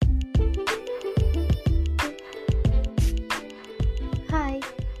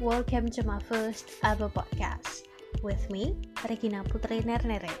welcome to my first ever podcast with me, Regina Putri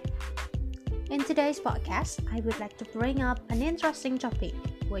Nernere. In today's podcast, I would like to bring up an interesting topic,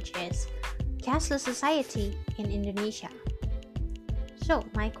 which is cashless society in Indonesia. So,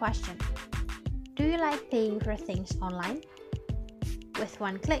 my question, do you like paying for things online? With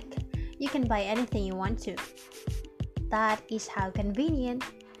one click, you can buy anything you want to. That is how convenient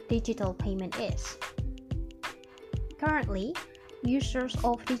digital payment is. Currently, users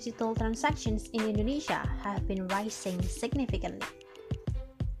of digital transactions in Indonesia have been rising significantly.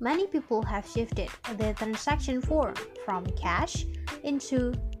 Many people have shifted their transaction form from cash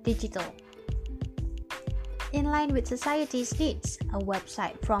into digital. In line with society's needs, a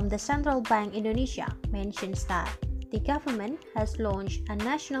website from the Central Bank Indonesia mentions that the government has launched a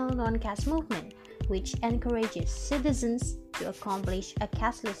national non-cash movement which encourages citizens to accomplish a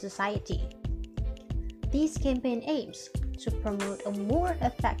cashless society. This campaign aims to promote a more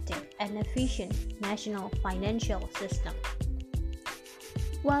effective and efficient national financial system.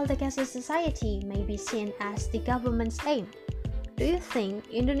 While the cashless society may be seen as the government's aim, do you think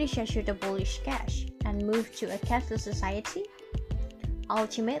Indonesia should abolish cash and move to a cashless society?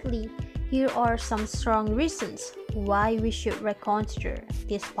 Ultimately, here are some strong reasons why we should reconsider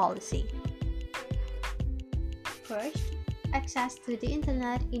this policy. First, access to the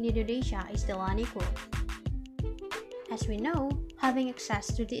internet in Indonesia is still unequal. As we know, having access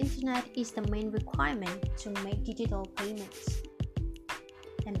to the internet is the main requirement to make digital payments.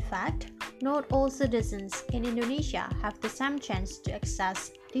 In fact, not all citizens in Indonesia have the same chance to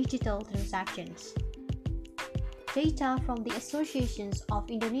access digital transactions. Data from the Associations of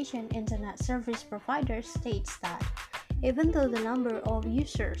Indonesian Internet Service Providers states that even though the number of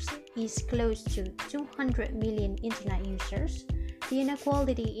users is close to 200 million internet users, the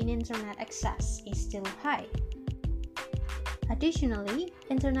inequality in internet access is still high. Additionally,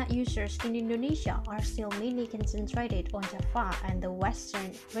 internet users in Indonesia are still mainly concentrated on Java and the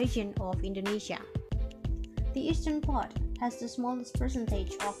western region of Indonesia. The eastern part has the smallest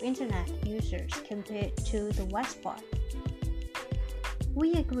percentage of internet users compared to the west part.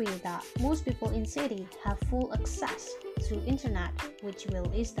 We agree that most people in city have full access to internet, which will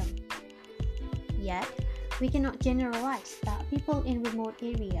ease them. Yet, we cannot generalize that people in remote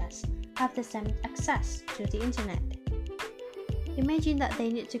areas have the same access to the internet. Imagine that they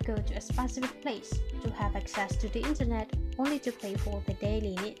need to go to a specific place to have access to the internet only to pay for the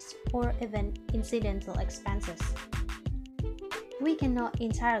daily needs or even incidental expenses. We cannot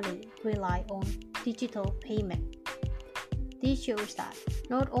entirely rely on digital payment. This shows that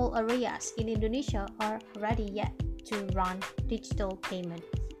not all areas in Indonesia are ready yet to run digital payment.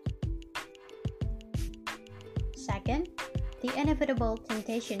 Second, the inevitable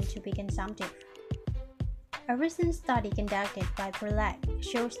temptation to be consumptive. A recent study conducted by Perlec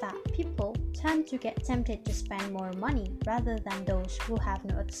shows that people tend to get tempted to spend more money rather than those who have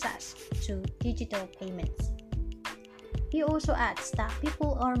no access to digital payments. He also adds that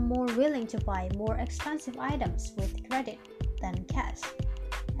people are more willing to buy more expensive items with credit than cash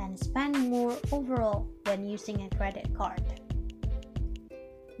and spend more overall when using a credit card.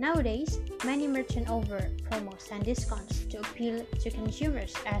 Nowadays, many merchants offer promos and discounts to appeal to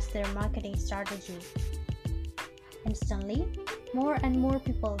consumers as their marketing strategy. Instantly, more and more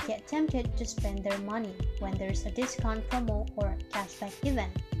people get tempted to spend their money when there's a discount promo or cashback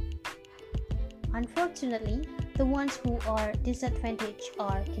event. Unfortunately, the ones who are disadvantaged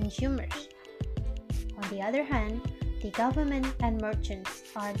are consumers. On the other hand, the government and merchants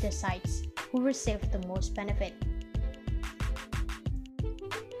are the sides who receive the most benefit.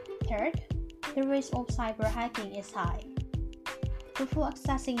 Third, the risk of cyber hacking is high. Before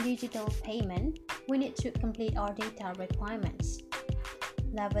accessing digital payment, we need to complete our data requirements.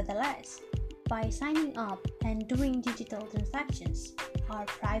 Nevertheless, by signing up and doing digital transactions, our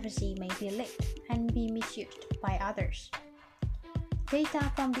privacy may be leaked and be misused by others.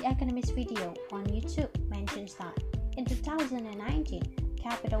 Data from the Economist video on YouTube mentions that in 2019,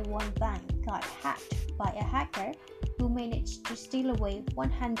 Capital One Bank got hacked by a hacker who managed to steal away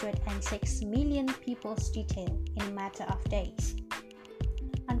 106 million people's detail in a matter of days.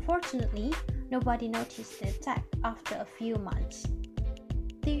 Unfortunately, nobody noticed the attack after a few months.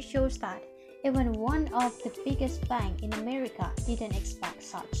 This shows that even one of the biggest banks in America didn't expect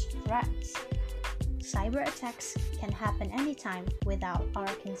such threats. Cyber attacks can happen anytime without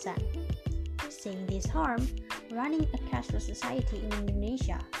our consent. Seeing this harm, running a cashless society in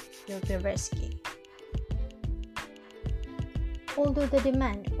Indonesia will be risky. Although the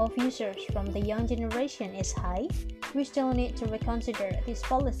demand of users from the young generation is high, we still need to reconsider this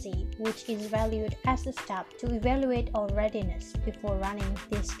policy, which is valued as a step to evaluate our readiness before running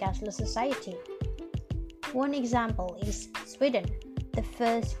this cashless society. One example is Sweden, the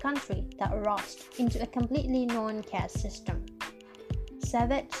first country that rushed into a completely non-cash system.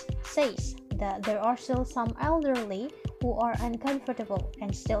 Savage says that there are still some elderly who are uncomfortable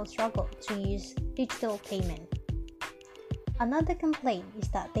and still struggle to use digital payment. Another complaint is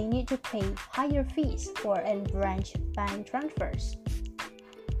that they need to pay higher fees for in-branch bank transfers.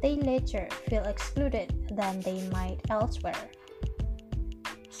 They later feel excluded than they might elsewhere.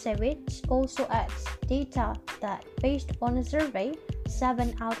 Savage also adds data that based on a survey,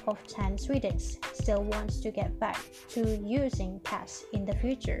 7 out of 10 Swedes still wants to get back to using cash in the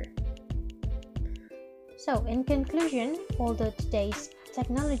future. So in conclusion, although today's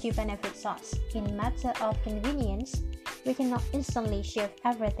technology benefits us in matter of convenience, we cannot instantly shift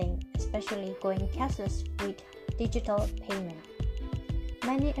everything, especially going cashless with digital payment.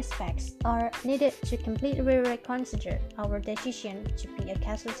 Many aspects are needed to completely reconsider our decision to be a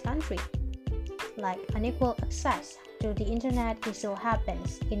cashless country, like unequal access to the internet still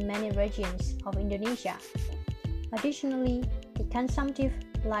happens in many regions of Indonesia. Additionally, the consumptive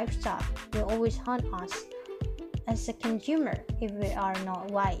lifestyle will always haunt us as a consumer if we are not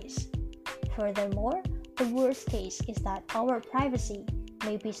wise. Furthermore, the worst case is that our privacy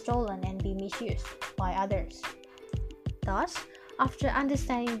may be stolen and be misused by others. Thus, after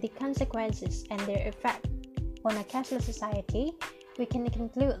understanding the consequences and their effect on a cashless society, we can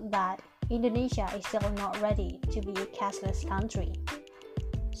conclude that Indonesia is still not ready to be a cashless country.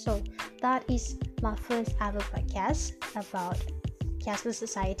 So that is my first ever podcast about cashless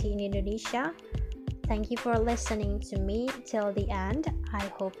society in Indonesia. Thank you for listening to me till the end. I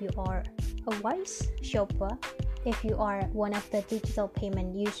hope you are a wise shopper if you are one of the digital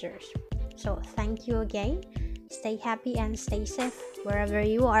payment users. So thank you again. Stay happy and stay safe wherever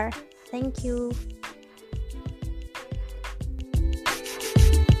you are. Thank you.